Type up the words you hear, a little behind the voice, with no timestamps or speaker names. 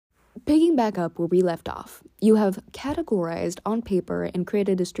picking back up where we left off, you have categorized on paper and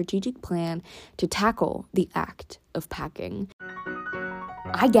created a strategic plan to tackle the act of packing.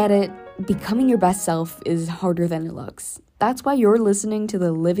 I get it. Becoming your best self is harder than it looks. That's why you're listening to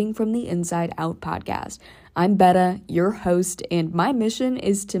the Living from the Inside Out podcast. I'm Betta, your host, and my mission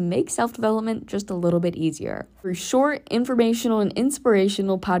is to make self-development just a little bit easier. Through short, informational, and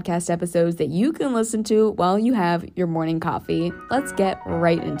inspirational podcast episodes that you can listen to while you have your morning coffee. Let's get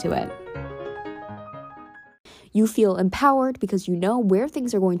right into it. You feel empowered because you know where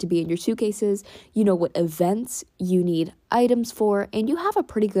things are going to be in your suitcases, you know what events you need items for, and you have a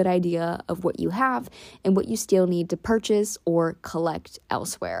pretty good idea of what you have and what you still need to purchase or collect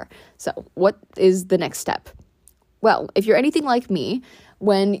elsewhere. So, what is the next step? Well, if you're anything like me,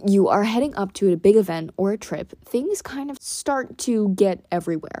 when you are heading up to a big event or a trip, things kind of start to get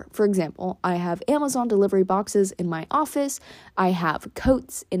everywhere. For example, I have Amazon delivery boxes in my office, I have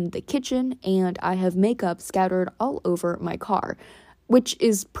coats in the kitchen, and I have makeup scattered all over my car, which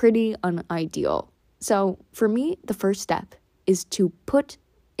is pretty unideal. So for me, the first step is to put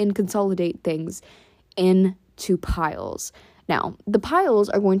and consolidate things into piles. Now, the piles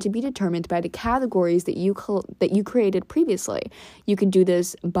are going to be determined by the categories that you created previously. You can do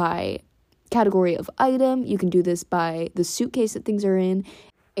this by category of item. You can do this by the suitcase that things are in.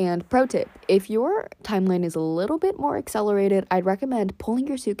 And pro tip, if your timeline is a little bit more accelerated, I'd recommend pulling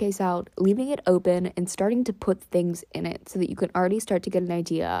your suitcase out, leaving it open, and starting to put things in it so that you can already start to get an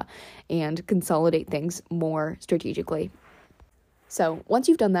idea and consolidate things more strategically. So once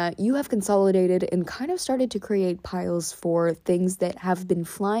you've done that, you have consolidated and kind of started to create piles for things that have been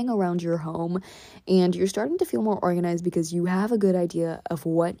flying around your home, and you're starting to feel more organized because you have a good idea of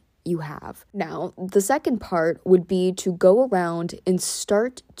what you have. Now, the second part would be to go around and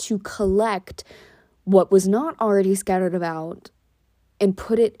start to collect what was not already scattered about and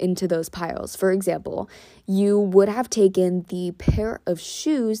put it into those piles. For example, you would have taken the pair of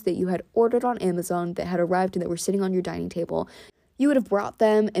shoes that you had ordered on Amazon that had arrived and that were sitting on your dining table. You would have brought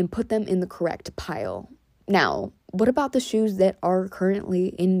them and put them in the correct pile. Now, what about the shoes that are currently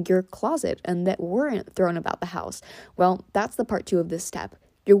in your closet and that weren't thrown about the house? Well, that's the part 2 of this step.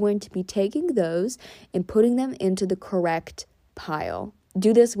 You're going to be taking those and putting them into the correct pile.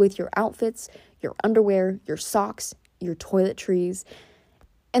 Do this with your outfits, your underwear, your socks, your toiletries.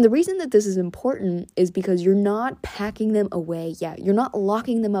 And the reason that this is important is because you're not packing them away yet. You're not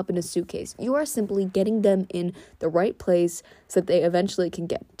locking them up in a suitcase. You are simply getting them in the right place so that they eventually can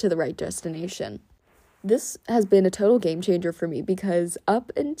get to the right destination. This has been a total game changer for me because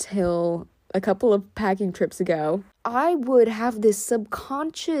up until a couple of packing trips ago, I would have this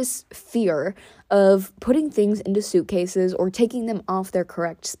subconscious fear of putting things into suitcases or taking them off their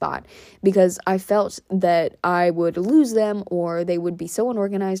correct spot because I felt that I would lose them or they would be so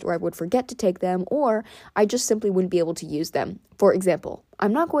unorganized or I would forget to take them or I just simply wouldn't be able to use them. For example,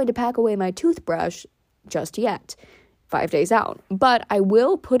 I'm not going to pack away my toothbrush just yet, 5 days out, but I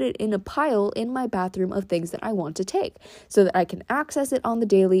will put it in a pile in my bathroom of things that I want to take so that I can access it on the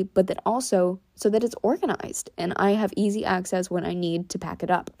daily, but that also so that it's organized and I have easy access when I need to pack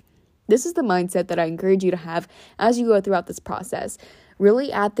it up. This is the mindset that I encourage you to have as you go throughout this process.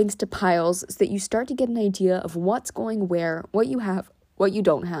 Really add things to piles so that you start to get an idea of what's going where, what you have, what you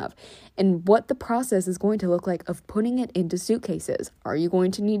don't have, and what the process is going to look like of putting it into suitcases. Are you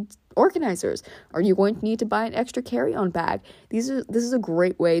going to need organizers? Are you going to need to buy an extra carry-on bag? This is a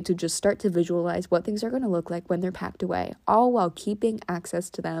great way to just start to visualize what things are going to look like when they're packed away, all while keeping access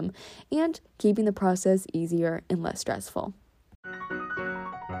to them and keeping the process easier and less stressful.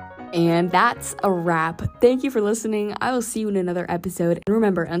 And that's a wrap. Thank you for listening. I will see you in another episode. And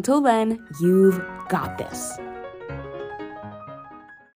remember, until then, you've got this.